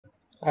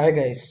Hi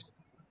guys,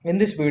 in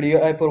this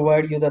video I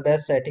provide you the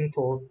best setting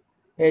for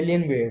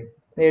Alienware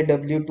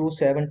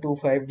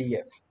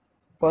AW2725DF.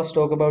 First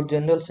talk about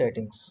general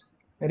settings.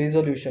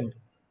 Resolution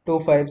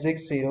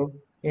 2560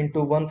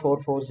 into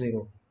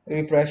 1440.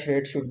 Refresh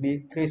rate should be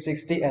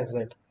 360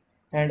 Hz.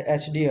 And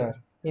HDR.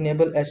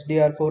 Enable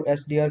HDR for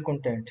HDR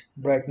content.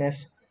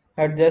 Brightness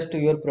adjust to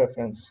your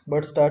preference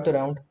but start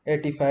around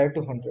 85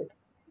 to 100.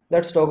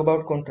 Let's talk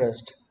about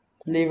contrast.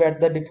 Leave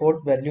at the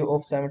default value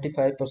of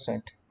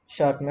 75%.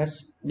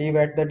 Sharpness, leave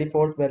at the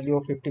default value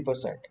of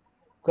 50%.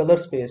 Color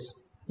space,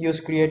 use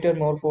Creator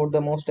Mode for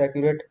the most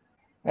accurate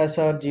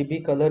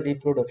sRGB color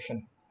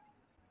reproduction.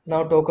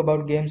 Now talk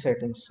about game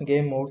settings.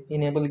 Game mode,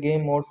 enable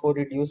game mode for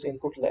reduced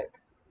input lag.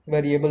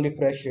 Variable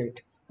refresh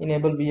rate,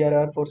 enable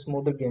VRR for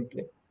smoother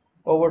gameplay.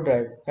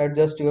 Overdrive,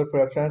 adjust your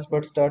preference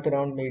but start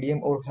around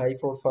medium or high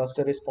for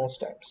faster response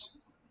times.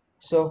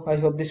 So I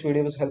hope this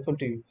video was helpful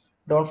to you.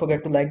 Don't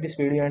forget to like this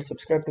video and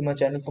subscribe to my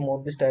channel for more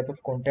of this type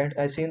of content.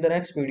 I see you in the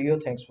next video.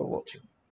 Thanks for watching.